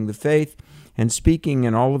 defending the faith, and speaking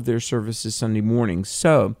in all of their services Sunday morning.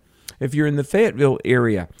 So if you're in the Fayetteville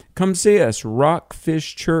area, come see us,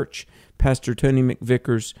 Rockfish Church. Pastor Tony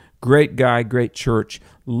McVickers, great guy, great church.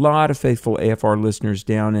 A lot of faithful AFR listeners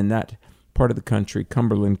down in that part of the country,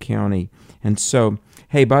 Cumberland County. And so,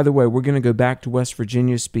 hey, by the way, we're going to go back to West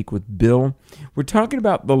Virginia, speak with Bill. We're talking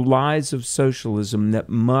about the lies of socialism that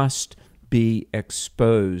must be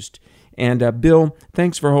exposed. And Bill,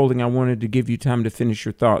 thanks for holding. I wanted to give you time to finish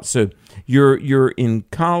your thoughts. So you're in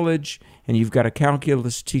college, and you've got a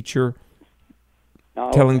calculus teacher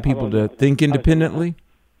telling people to think independently?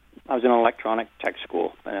 I was in an electronic tech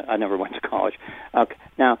school. I never went to college. Okay.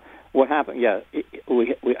 Now, what happened? Yeah,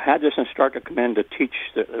 we had this instructor come in to teach.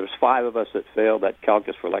 There was 5 of us that failed that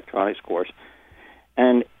calculus for electronics course.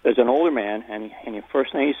 And there's an older man, and the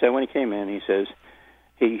first thing he said when he came in,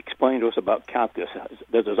 he explained to us about calculus.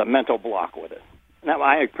 There's a mental block with it. Now,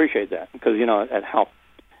 I appreciate that because, it helped.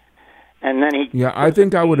 And then Yeah, I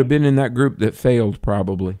think I would have been in that group that failed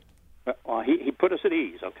probably. Well, he put us at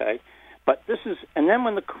ease, okay? But and then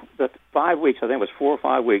when the 5 weeks, I think it was 4 or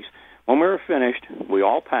 5 weeks, when we were finished, we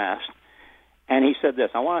all passed, and he said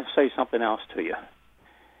this, I want to say something else to you.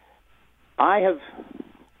 I have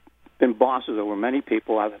been bosses over many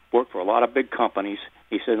people. I've worked for a lot of big companies.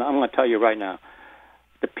 He said, I'm going to tell you right now,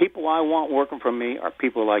 the people I want working for me are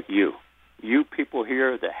people like you. You people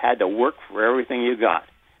here that had to work for everything you got.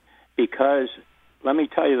 Because, let me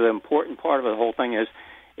tell you, the important part of the whole thing is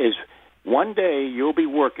one day you'll be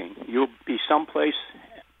working. You'll be someplace,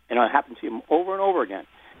 and it happens to you over and over again.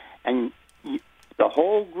 And the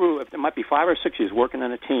whole group, there might be 5 or 6 of you working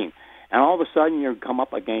in a team, and all of a sudden you come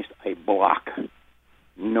up against a block.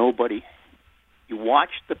 Nobody. You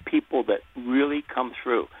watch the people that really come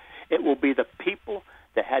through. It will be the people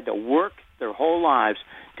that had to work their whole lives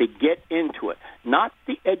to get into it, not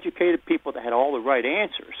the educated people that had all the right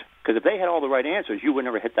answers. Because if they had all the right answers, you would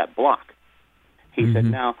never hit that block. He said,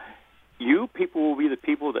 now, you people will be the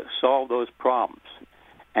people that solve those problems.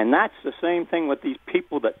 And that's the same thing with these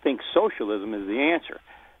people that think socialism is the answer.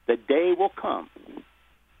 The day will come.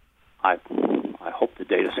 I hope the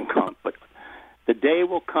day doesn't come, but the day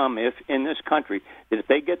will come if in this country that if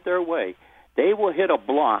they get their way, they will hit a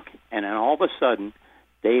block, and then all of a sudden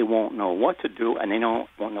they won't know what to do, and they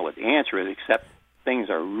won't know what the answer is, except things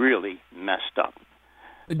are really messed up.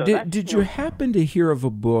 So did you happen to hear of a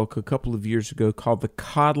book a couple of years ago called The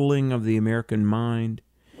Coddling of the American Mind?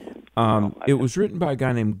 It was written by a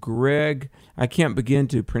guy named Greg. I can't begin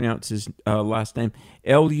to pronounce his last name.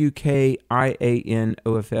 Lukianoff,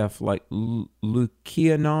 like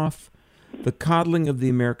Lukianoff. The Coddling of the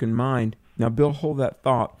American Mind. Now, Bill, hold that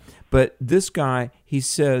thought. But this guy, he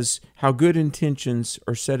says how good intentions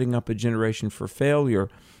are setting up a generation for failure.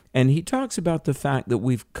 And he talks about the fact that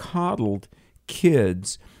we've coddled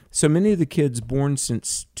kids. So many of the kids born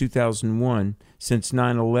since 2001, since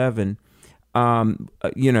 9/11,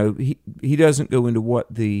 he doesn't go into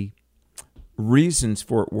what the reasons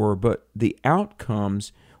for it were, but the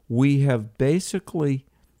outcomes we have basically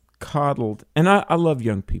coddled. And I love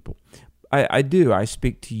young people. I do. I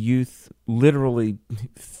speak to youth literally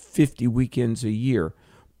 50 weekends a year.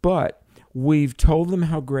 But we've told them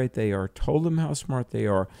how great they are, told them how smart they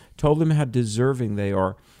are, told them how deserving they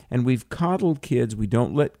are, and we've coddled kids. We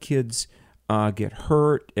don't let kids get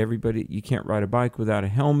hurt. Everybody, you can't ride a bike without a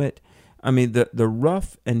helmet. I mean, the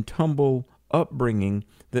rough and tumble upbringing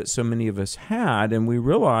that so many of us had, and we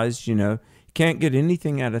realized, you can't get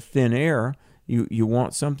anything out of thin air. You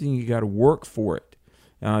want something, you got to work for it.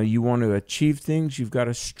 You want to achieve things, you've got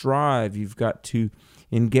to strive. You've got to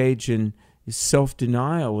engage in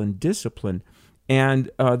self-denial and discipline.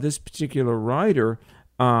 And this particular writer,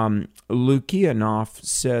 Lukianoff,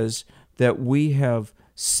 says that we have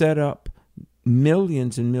set up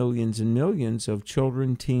millions and millions and millions of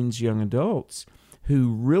children, teens, young adults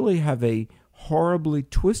who really have a horribly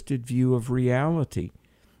twisted view of reality.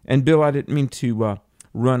 And Bill, I didn't mean to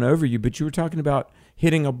run over you, but you were talking about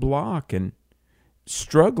hitting a block and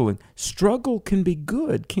struggling. Struggle can be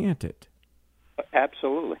good, can't it?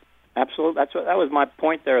 Absolutely. Absolutely. That was my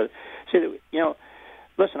point there. See,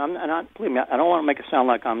 listen, believe me, I don't want to make it sound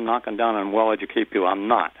like I'm knocking down on well-educated people. I'm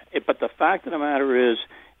not. But the fact of the matter is,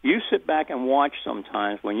 you sit back and watch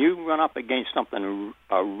sometimes when you run up against something,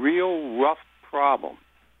 a real rough problem,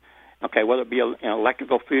 okay, whether it be in an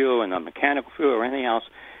electrical field, in a mechanical field, or anything else,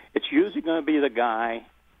 it's usually going to be the guy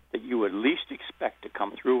that you would least expect to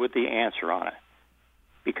come through with the answer on it.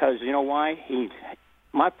 Because you know why?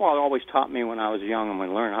 My father always taught me when I was young and we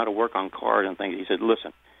learned how to work on cars and things. He said,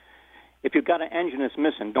 listen, if you've got an engine that's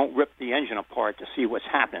missing, don't rip the engine apart to see what's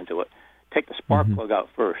happening to it. Take the spark plug out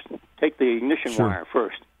first. Take the ignition wire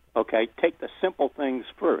first. Okay? Take the simple things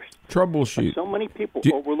first. Troubleshoot. But so many people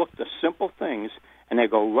overlook the simple things, and they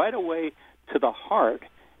go right away to the heart,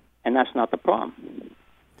 and that's not the problem.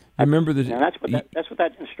 I remember the... And that's what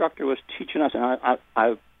that instructor was teaching us. And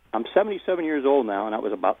I'm 77 years old now, and I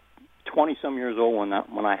was about 20-some years old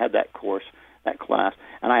when I had that course, that class.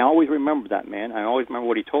 And I always remember that man. I always remember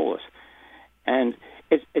what he told us. And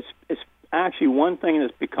it's actually one thing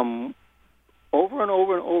that's become over and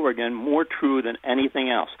over and over again more true than anything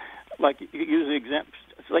else. Like you use the example,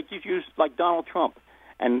 like you use like Donald Trump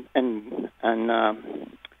and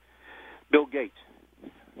Bill Gates.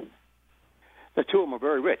 The two of them are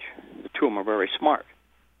very rich. The two of them are very smart.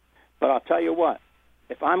 But I'll tell you what,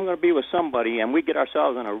 if I'm going to be with somebody and we get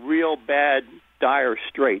ourselves in a real bad, dire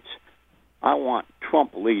straits, I want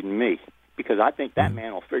Trump leading me, because I think that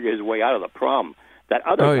man will figure his way out of the problem. That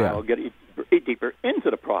other guy will get deeper into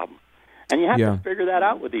the problem. And you have to figure that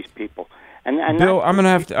out with these people. And Bill, I'm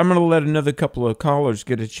gonna let another couple of callers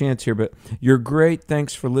get a chance here, but you're great.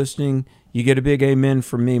 Thanks for listening. You get a big amen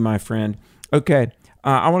from me, my friend. Okay,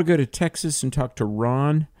 I want to go to Texas and talk to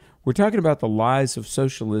Ron. We're talking about the lies of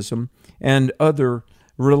socialism and other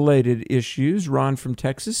related issues. Ron from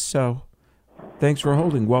Texas. So, thanks for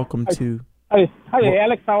holding. Welcome to. Hi,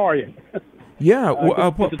 Alex. How are you? Yeah.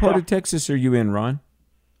 What part of Texas are you in, Ron?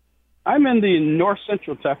 I'm in the north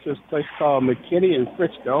central Texas place called McKinney and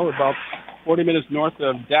Frisco, about 40 minutes north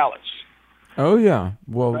of Dallas. Oh, yeah.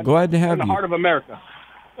 Well, glad to have you. In the heart of America.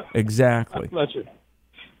 Exactly. Bless you.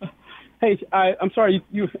 Hey, I'm sorry.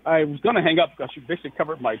 I was going to hang up because you basically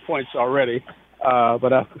covered my points already. But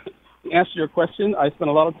to answer your question, I spent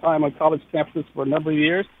a lot of time on college campuses for a number of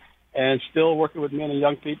years and still working with men and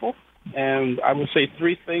young people. And I would say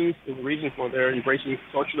three things is the reason for their embracing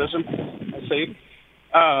socialism. I say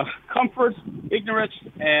comfort, ignorance,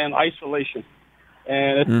 and isolation.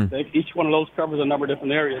 And each one of those covers a number of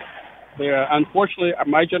different areas. Unfortunately,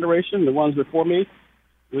 my generation, the ones before me,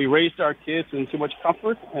 we raised our kids in too much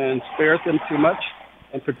comfort and spared them too much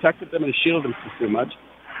and protected them and shielded them too much.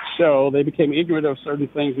 So they became ignorant of certain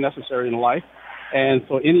things necessary in life. And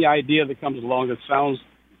so any idea that comes along that sounds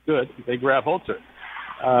good, they grab hold to it.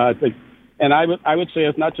 And I would say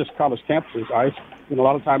it's not just college campuses. I spend a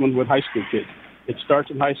lot of time with high school kids. It starts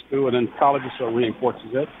in high school, and then college so reinforces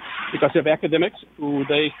it, because you have academics who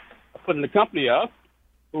they put in the company of,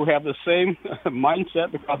 who have the same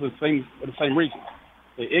mindset because of the same reasons.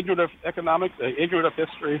 They're ignorant of economics, they're ignorant of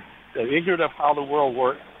history, they're ignorant of how the world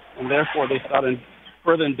works, and therefore they start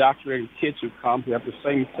further indoctrinating kids who come who have the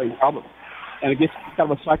same problem. And it gets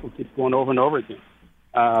kind of a cycle keeps going over and over again.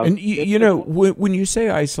 And when you say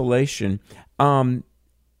isolation,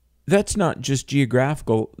 that's not just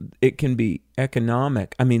geographical. It can be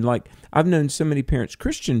economic. I mean, like, I've known so many parents,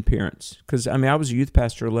 Christian parents, because, I mean, I was a youth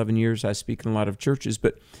pastor 11 years. I speak in a lot of churches,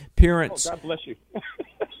 but parents... Oh, God bless you.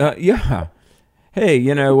 Yeah. Hey,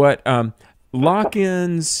 you know what?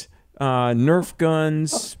 Lock-ins, Nerf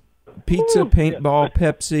guns, pizza, paintball,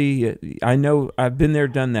 Pepsi. I know. I've been there,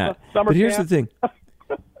 done that. But here's the thing.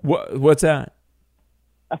 What's that?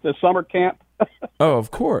 I said summer camp. Oh,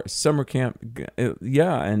 of course, summer camp.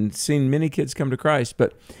 Yeah, and seen many kids come to Christ.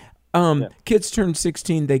 But kids turn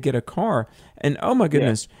 16, they get a car, and oh my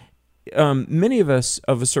goodness, many of us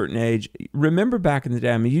of a certain age remember back in the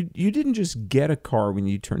day. I mean, you didn't just get a car when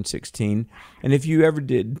you turned 16, and if you ever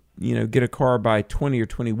did, get a car by 20 or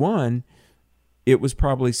 21, it was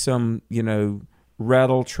probably some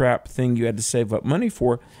rattle trap thing you had to save up money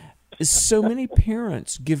for. So many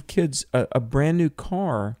parents give kids a brand new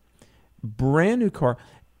car,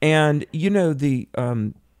 and the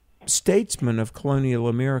statesman of colonial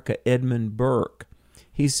America, Edmund Burke,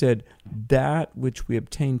 he said, "That which we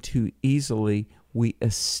obtain too easily, we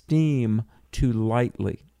esteem too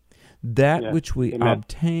lightly. That which we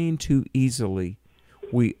obtain too easily,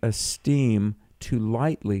 we esteem too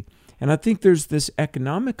lightly." And I think there's this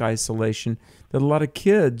economic isolation that a lot of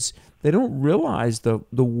kids, they don't realize the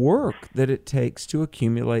work that it takes to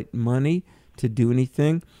accumulate money to do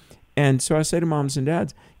anything. And so I say to moms and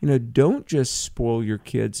dads, don't just spoil your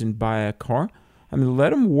kids and buy a car. I mean, let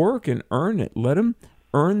them work and earn it. Let them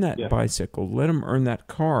earn that bicycle. Let them earn that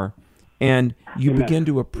car. And you begin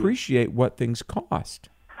to appreciate what things cost.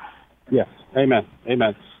 Yes. Amen.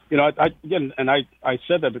 Amen. I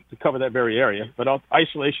said that to cover that very area, but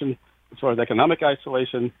isolation, as far as economic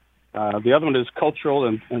isolation, the other one is cultural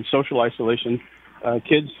and social isolation.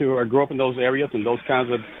 kids who grew up in those areas and those kinds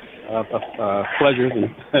of pleasures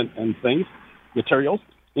and things, materials,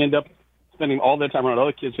 end up spending all their time around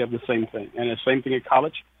other kids who have the same thing. And the same thing at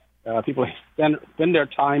college. People spend their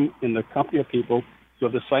time in the company of people who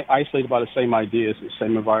have isolated by the same ideas, the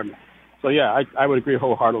same environment. So yeah, I would agree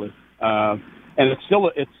wholeheartedly. And it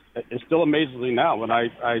still amazes me now when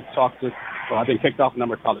I talk to. Well, I've been kicked off a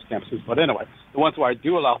number of college campuses, but anyway, the ones where I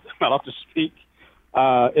do allow to speak,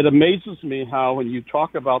 it amazes me how when you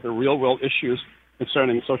talk about the real world issues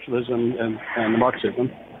concerning socialism and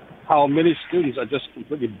Marxism, how many students are just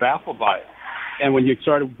completely baffled by it. And when you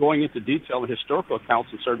started going into detail and historical accounts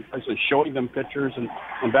in certain places, showing them pictures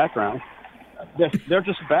and backgrounds, they're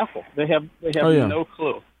just baffled. They have no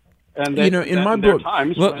clue. And they, in my book,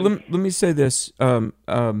 let me say this,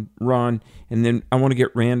 Ron, and then I want to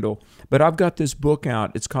get Randall. But I've got this book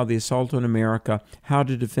out. It's called The Assault on America, How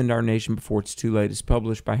to Defend Our Nation Before It's Too Late. It's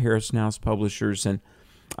published by Harrison House Publishers, and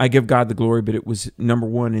I give God the glory, but it was number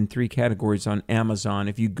one in 3 categories on Amazon.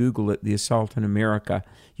 If you Google it, The Assault on America,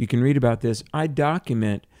 you can read about this. I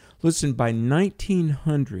document, listen, by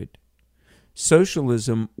 1900,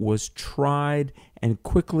 socialism was tried and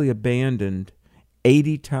quickly abandoned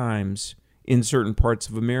 80 times in certain parts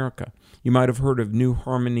of America. You might have heard of New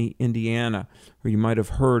Harmony, Indiana, or you might have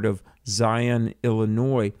heard of Zion,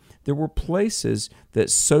 Illinois. There were places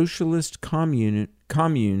that socialist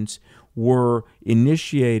communes were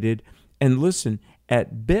initiated, and listen,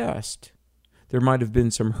 at best, there might have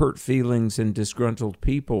been some hurt feelings and disgruntled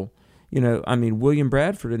people. William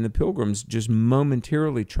Bradford and the Pilgrims just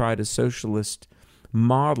momentarily tried a socialist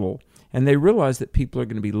model, and they realized that people are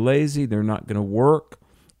going to be lazy, they're not going to work,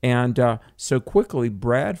 and so quickly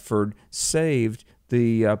Bradford saved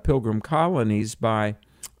the Pilgrim colonies by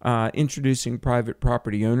introducing private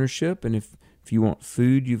property ownership, and if you want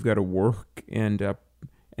food, you've got to work and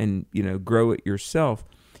grow it yourself.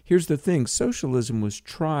 Here's the thing, socialism was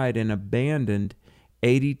tried and abandoned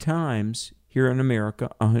 80 times here in America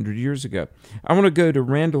 100 years ago. I want to go to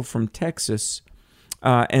Randall from Texas,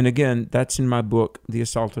 and again, that's in my book, The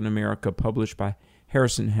Assault on America, published by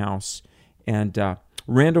Harrison House. And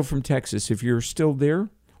Randall from Texas, if you're still there,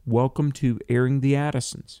 welcome to Airing the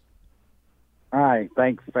Addisons. Hi,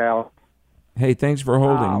 thanks, Phil. Hey, thanks for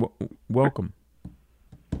holding. Welcome.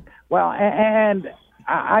 Well, and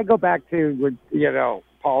I go back to what,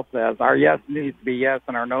 Paul says, our yes needs to be yes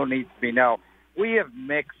and our no needs to be no. We have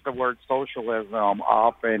mixed the word socialism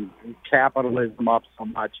up and capitalism up so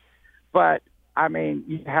much. But,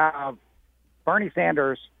 you have Bernie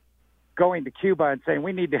Sanders going to Cuba and saying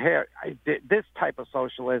we need to have this type of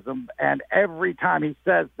socialism. And every time he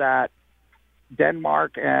says that,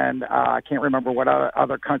 Denmark and I can't remember what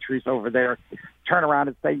other countries over there turn around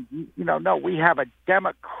and say, no, we have a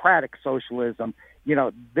democratic socialism.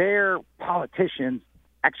 Their politicians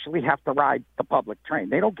actually have to ride the public train.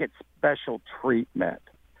 They don't get special treatment.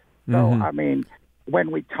 So,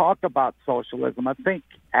 when we talk about socialism, I think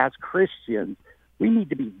as Christians, we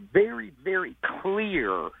need to be very, very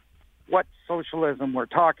clear what socialism we're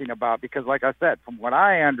talking about. Because like I said, from what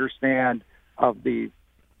I understand of these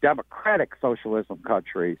democratic socialism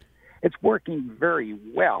countries, it's working very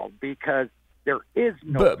well because there is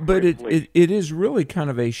no but it is really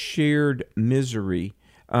kind of a shared misery.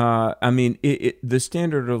 The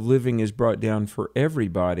standard of living is brought down for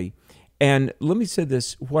everybody. And let me say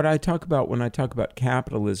this, what I talk about when I talk about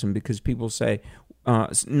capitalism, because people say,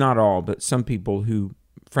 not all, but some people who,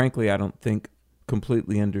 frankly, I don't think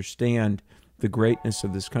completely understand the greatness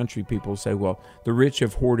of this country. People say, well, the rich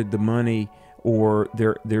have hoarded the money, or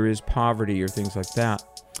there is poverty, or things like that.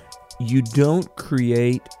 You don't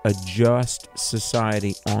create a just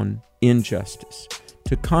society on injustice.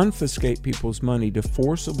 To confiscate people's money, to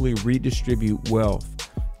forcibly redistribute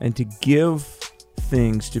wealth, and to give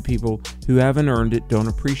things to people who haven't earned it, don't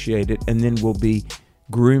appreciate it, and then will be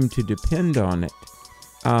groomed to depend on it,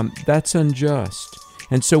 that's unjust.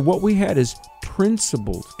 And so what we had is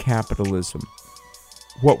principled capitalism.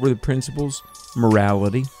 What were the principles?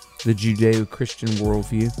 Morality, the Judeo-Christian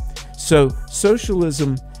worldview. So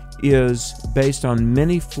socialism is based on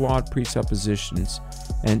many flawed presuppositions.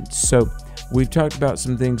 And so we've talked about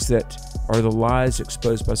some things that are the lies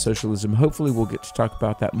exposed by socialism. Hopefully we'll get to talk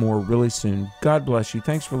about that more really soon. God bless you.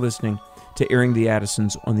 Thanks for listening to Airing the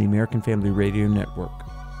Addisons on the American Family Radio Network.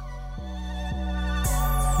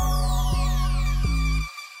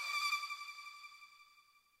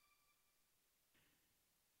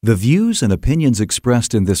 The views and opinions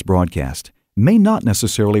expressed in this broadcast may not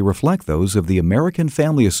necessarily reflect those of the American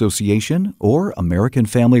Family Association or American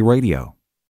Family Radio.